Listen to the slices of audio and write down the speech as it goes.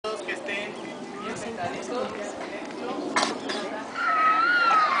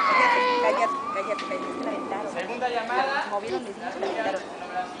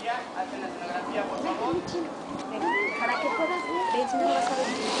escenografía, hacen la escenografía, por favor. Para que puedas ver, si no vas a ver.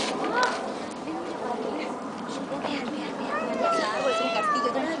 Es un castillo.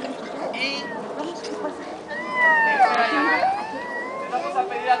 Y tercera llamada. Les vamos a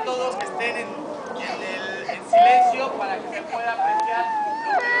pedir a todos que estén en silencio para que se pueda apreciar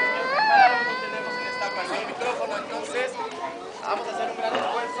lo que los niños prepararon que tenemos en esta ocasión. El micrófono, entonces, vamos a hacer un gran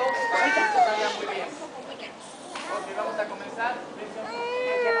esfuerzo para que esto salga muy bien. Ok, vamos a comenzar.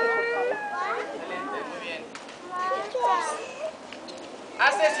 Excelente, muy bien.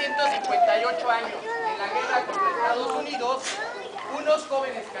 Hace 158 años, en la guerra contra Estados Unidos, unos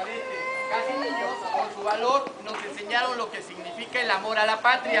jóvenes cadetes, casi niños, con su valor, nos enseñaron lo que significa el amor a la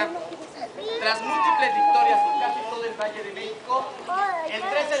patria. Tras múltiples victorias en casi todo el Valle de México, el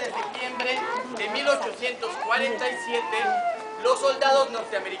 13 de septiembre de 1847, los soldados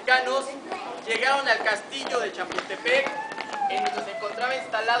norteamericanos llegaron al castillo de Chapultepec, en donde se encontraba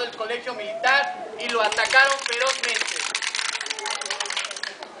instalado el colegio militar, y lo atacaron ferozmente.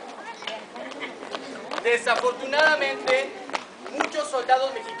 Desafortunadamente, muchos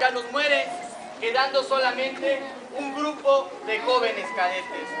soldados mexicanos mueren, quedando solamente un grupo de jóvenes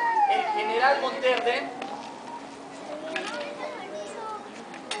cadetes. El general Monterde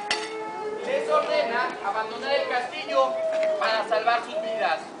les ordena abandonar el castillo para salvar sus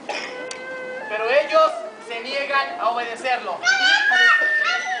vidas, pero ellos se niegan a obedecerlo.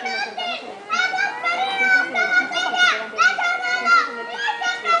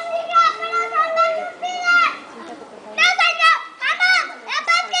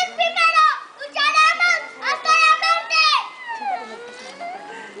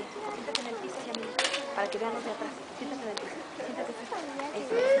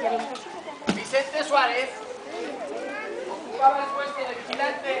 Vicente Suárez ocupaba el puesto de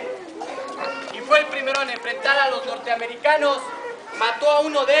vigilante y fue el primero en enfrentar a los norteamericanos. Mató a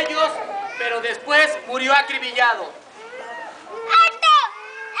uno de ellos, pero después murió acribillado. ¡Alto!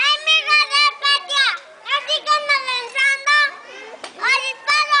 ¡Enemigo de patria! ¡Así como lanzando al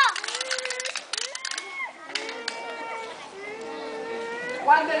disparo!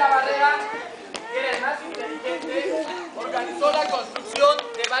 Juan de la Barrera, que era el más inteligente, organizó la construcción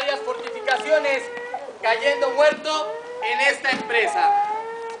de varias fortificaciones, cayendo muerto en esta empresa.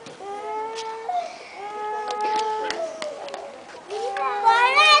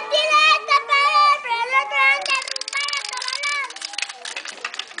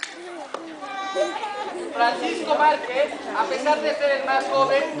 Francisco Márquez, a pesar de ser el más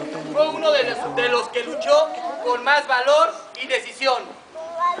joven, fue uno de los que luchó con más valor y decisión.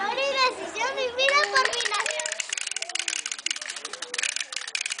 Valor y decisión y vida por mi nación.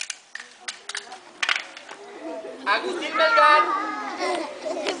 Agustín Melgar,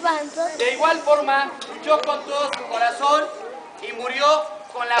 de igual forma, luchó con todo su corazón y murió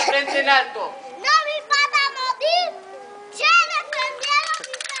con la frente en alto. No vi para morir, ya defendieron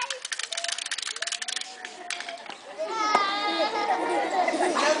mi país.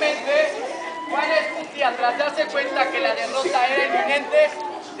 Finalmente, Juan Escutia, tras darse cuenta que la derrota era inminente,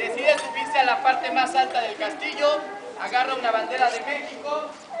 decide subirse a la parte más alta del castillo, agarra una bandera de México,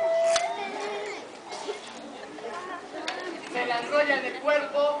 se la enrolla en el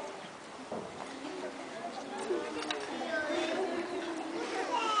cuerpo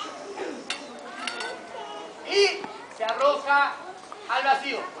y se arroja al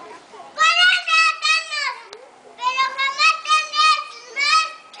vacío.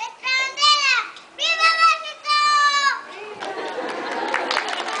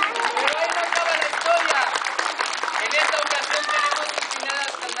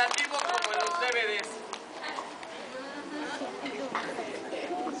 Como en los DVDs.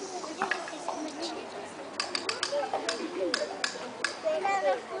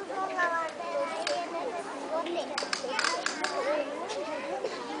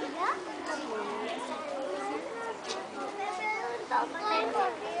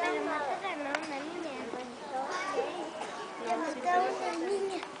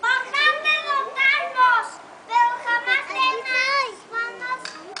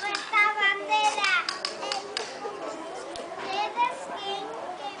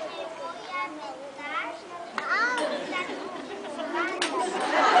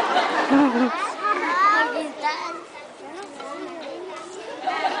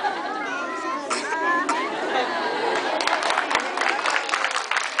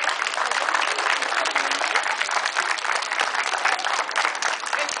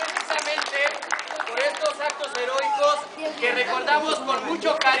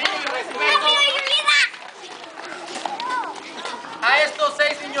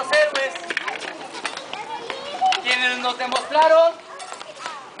 demostraron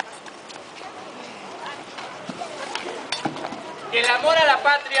que el amor a la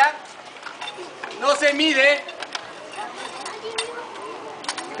patria no se mide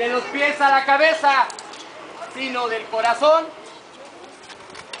de los pies a la cabeza, sino del corazón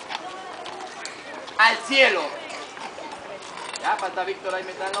al cielo. Ya, falta Víctor, ahí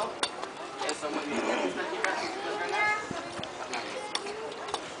métalo. Eso, muy bien. ¿Están chicas? ¿Las ganas?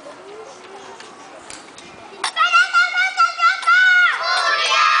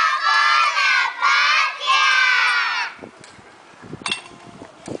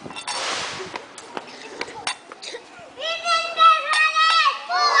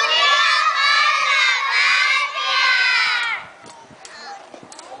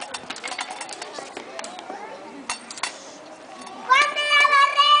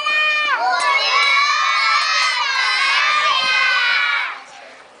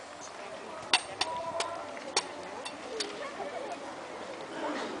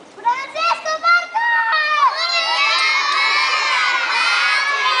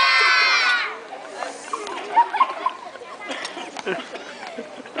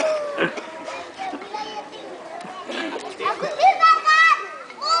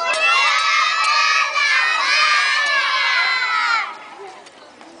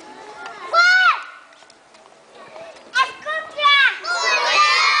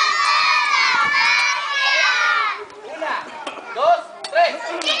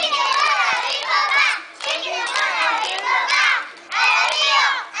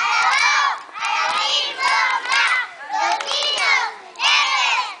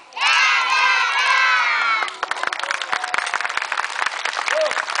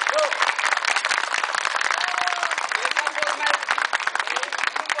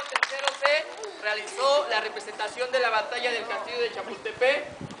 Realizó la representación de la batalla del castillo de Chapultepec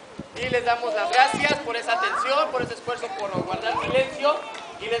y les damos las gracias por esa atención, por ese esfuerzo por guardar silencio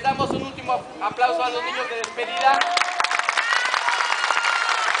y les damos un último aplauso a los niños de despedida.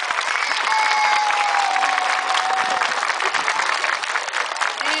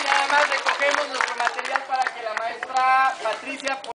 Y nada más recogemos nuestro material para que la maestra Patricia